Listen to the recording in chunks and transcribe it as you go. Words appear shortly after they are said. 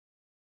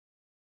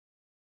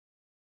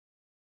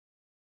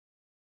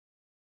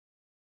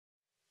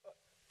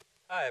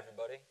Hi,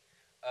 everybody.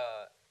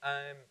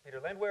 I'm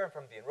Peter Landwehr. I'm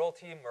from the Enroll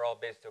team. We're all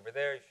based over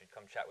there. You should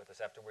come chat with us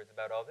afterwards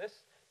about all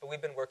this. But we've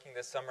been working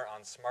this summer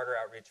on smarter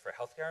outreach for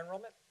healthcare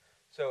enrollment.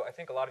 So I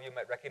think a lot of you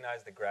might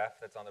recognize the graph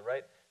that's on the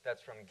right. That's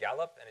from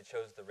Gallup, and it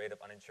shows the rate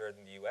of uninsured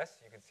in the US.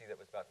 You can see that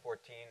was about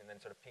 14, and then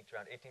sort of peaked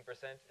around 18%.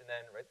 And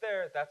then right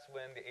there, that's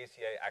when the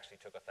ACA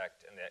actually took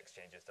effect and the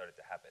exchanges started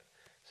to happen.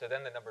 So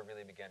then the number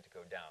really began to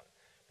go down.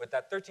 But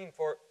that 13.4%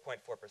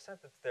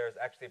 that's there is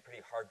actually a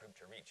pretty hard group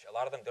to reach. A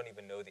lot of them don't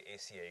even know the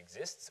ACA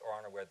exists or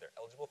aren't aware they're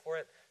eligible for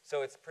it,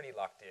 so it's pretty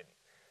locked in.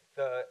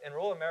 The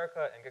Enroll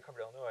America and Get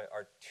Covered Illinois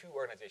are two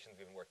organizations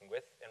we've been working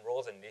with.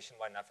 Enroll is a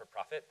nationwide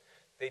not-for-profit.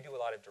 They do a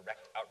lot of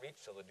direct outreach,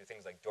 so they'll do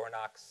things like door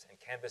knocks and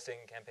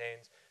canvassing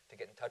campaigns to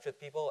get in touch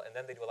with people, and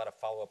then they do a lot of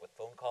follow-up with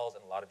phone calls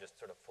and a lot of just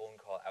sort of phone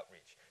call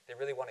outreach. They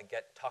really want to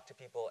talk to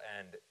people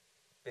and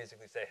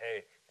basically say,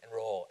 hey,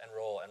 enroll,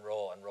 enroll,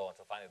 enroll, enroll,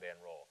 until finally they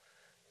enroll.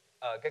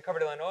 Get Covered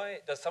Illinois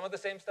does some of the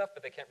same stuff,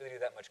 but they can't really do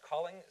that much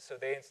calling, so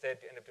they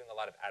instead end up doing a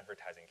lot of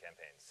advertising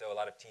campaigns. So a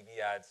lot of TV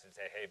ads to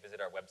say, hey,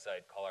 visit our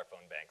website, call our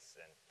phone banks,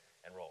 and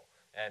enroll.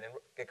 And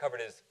Get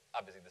Covered is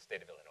obviously the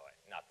state of Illinois,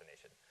 not the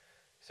nation.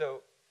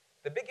 So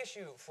the big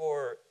issue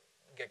for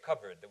Get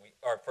Covered,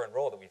 or for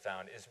Enroll that we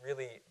found, is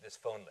really this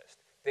phone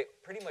list. They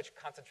pretty much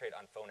concentrate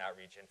on phone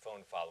outreach and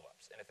phone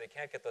follow-ups. And if they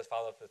can't get those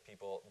follow-ups with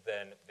people,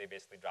 then they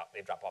basically drop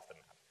off the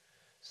map.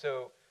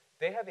 So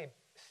they have a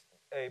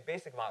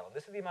basic model.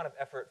 This is the amount of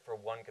effort for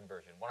one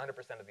conversion, 100%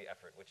 of the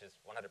effort, which is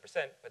 100%,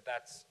 but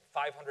that's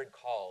 500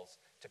 calls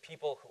to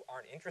people who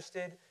aren't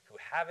interested, who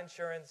have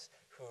insurance,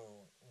 who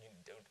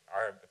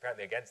are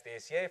apparently against the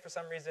ACA for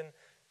some reason,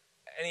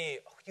 any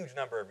huge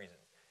number of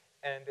reasons.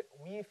 And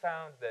we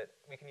found that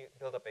we can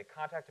build up a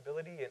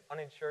contactability and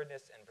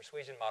uninsuredness and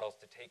persuasion models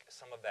to take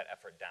some of that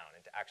effort down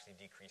and to actually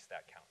decrease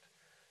that count.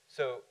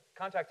 So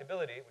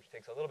contactability, which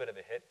takes a little bit of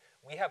a hit,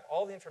 we have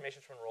all the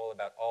information from Enroll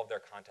about all of their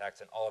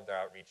contacts and all of their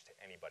outreach to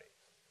anybody.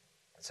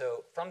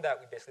 So from that,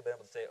 we've basically been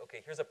able to say,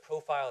 okay, here's a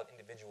profile of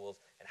individuals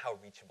and how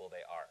reachable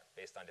they are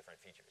based on different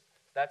features.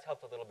 So that's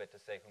helped a little bit to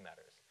say who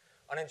matters.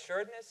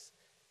 Uninsuredness,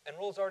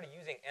 Enroll's already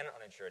using an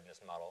uninsuredness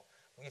model.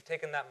 We've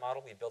taken that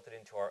model, we've built it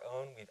into our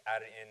own, we've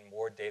added in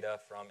more data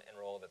from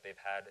Enroll that they've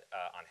had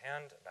on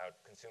hand about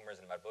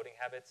consumers and about voting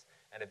habits,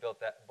 and have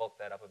bulked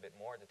that up a bit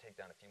more to take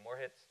down a few more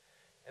hits.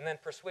 And then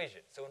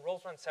persuasion. So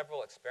Enroll's run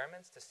several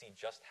experiments to see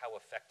just how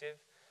effective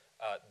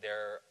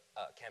their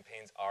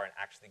campaigns are in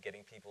actually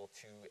getting people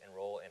to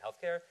enroll in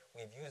healthcare.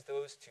 We've used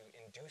those to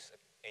induce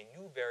a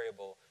new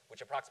variable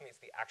which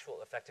approximates the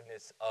actual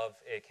effectiveness of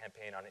a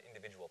campaign on an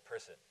individual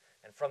person.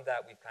 And from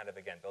that, we've kind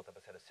of, again, built up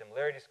a set of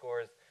similarity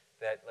scores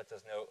that lets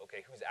us know,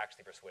 okay, who's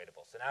actually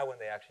persuadable. So now when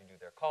they actually do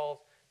their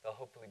calls, they'll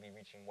hopefully be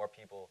reaching more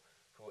people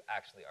who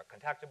actually are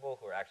contactable,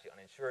 who are actually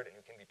uninsured, and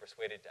who can be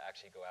persuaded to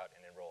actually go out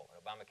and enroll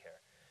in Obamacare.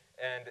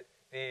 And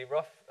the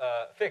rough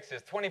fix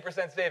is 20%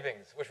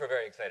 savings, which we're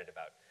very excited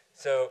about.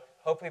 So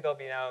hopefully they'll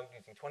be now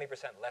using 20%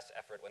 less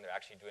effort when they're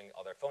actually doing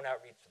all their phone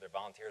outreach, so their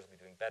volunteers will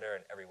be doing better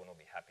and everyone will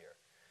be happier.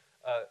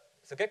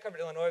 So Get Covered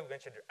Illinois, we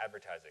mentioned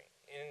advertising.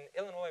 In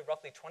Illinois,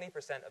 roughly 20%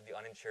 of the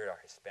uninsured are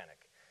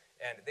Hispanic.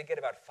 And they get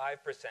about 5%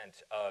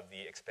 of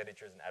the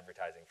expenditures in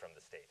advertising from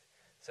the state.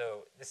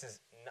 So this is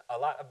a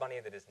lot of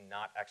money that is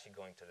not actually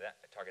going to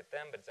target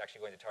them, but it's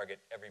actually going to target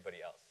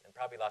everybody else, and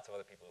probably lots of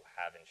other people who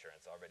have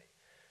insurance already.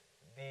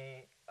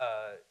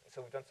 So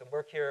we've done some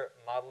work here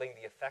modeling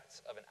the effects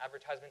of an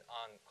advertisement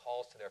on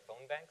calls to their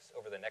phone banks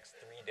over the next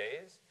 3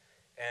 days.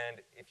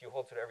 And if you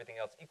hold sort of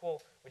everything else equal,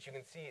 what you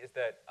can see is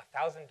that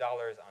 $1,000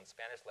 on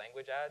Spanish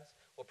language ads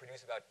will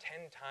produce about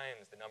 10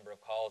 times the number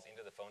of calls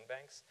into the phone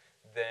banks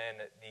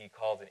than the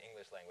calls in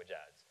English language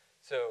ads.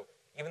 So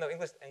even though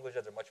English language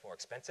ads are much more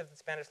expensive than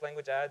Spanish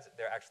language ads,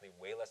 they're actually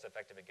way less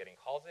effective at getting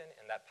calls in,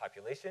 and that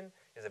population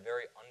is a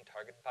very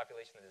untargeted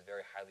population that is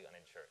very highly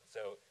uninsured.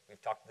 So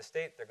we've talked to the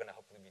state. They're going to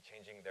hopefully be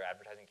changing their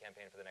advertising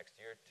campaign for the next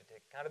year to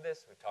take account of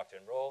this. We've talked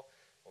to Enroll.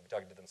 We'll be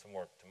talking to them some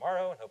more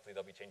tomorrow, and hopefully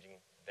they'll be changing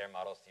their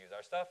models to use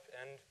our stuff.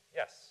 And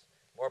yes,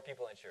 more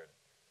people insured.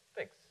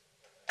 Thanks.